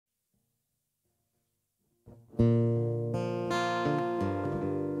I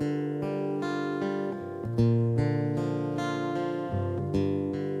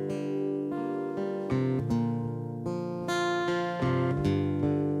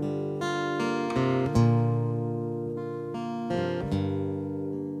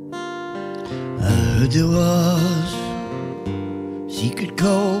heard there was secret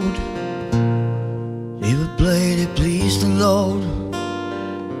code. They would play, they pleased the Lord.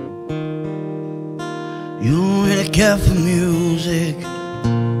 You don't really care for music,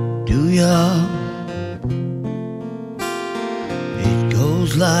 do ya? It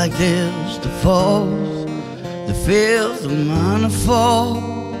goes like this: the fourth, the fifth, the minor fall,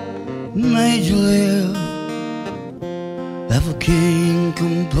 major lift, baffled king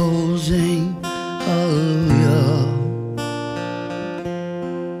composing, hallelujah.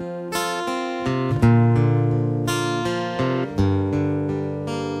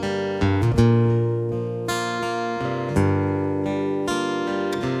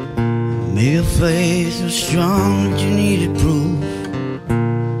 Maybe your faith was strong, but you needed proof.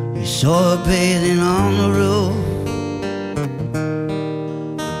 You saw her bathing on the roof,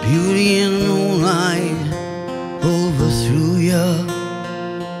 the beauty in the moonlight overthrew ya.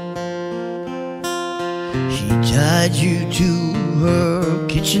 She tied you to her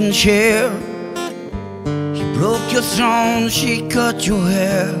kitchen chair. She broke your throne, she cut your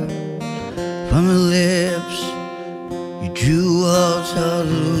hair. From her lips you drew us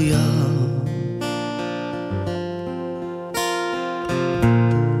hallelujah.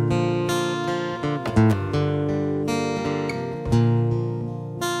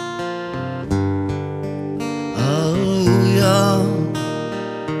 Hallelujah,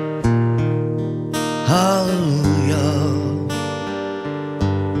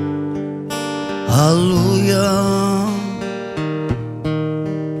 hallelujah,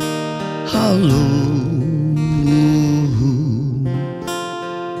 hallelujah.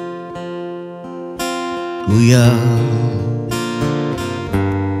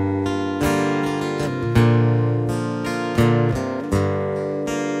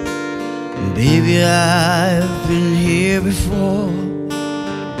 Baby, I've been here before.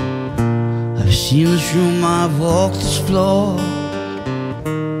 I've seen this room, I've walked this floor.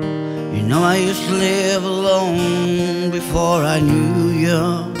 You know I used to live alone before I knew you.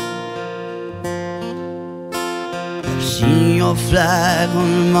 I've seen your flag on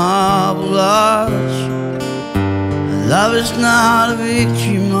the marble arch. Love is not a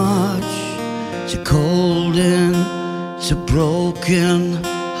victory march. It's a cold and it's a broken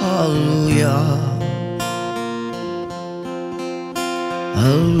hallelujah.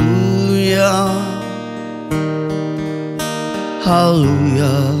 Hallelujah,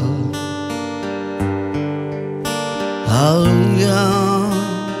 hallelujah, hallelujah,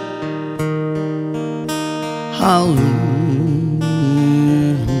 hallelujah.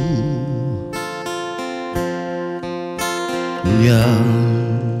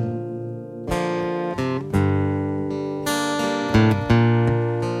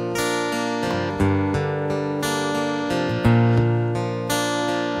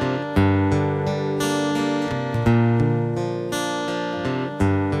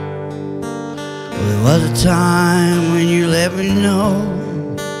 There was a time when you let me know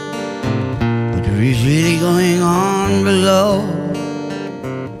what is really going on below,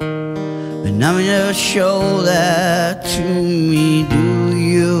 but now you never show that to me, do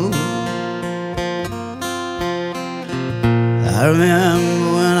you? I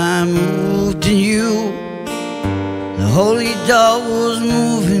remember when I moved in you, the holy dove was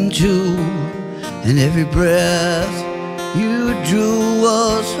moving too, and every breath you drew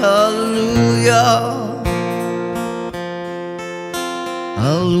was hallelujah,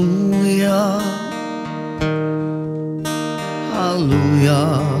 hallelujah,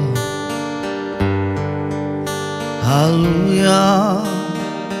 hallelujah, hallelujah,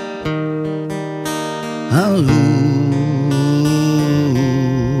 hallelujah,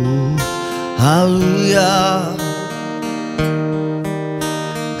 hallelujah,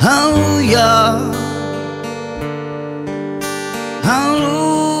 hallelujah,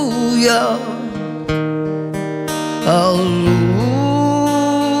 hallelujah, hallelujah.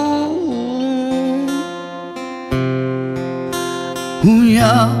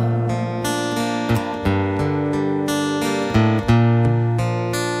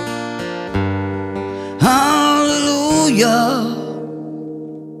 Hallelujah,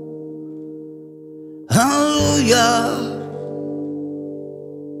 hallelujah,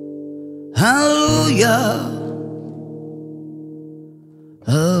 hallelujah,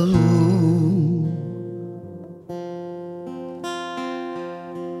 hallelujah.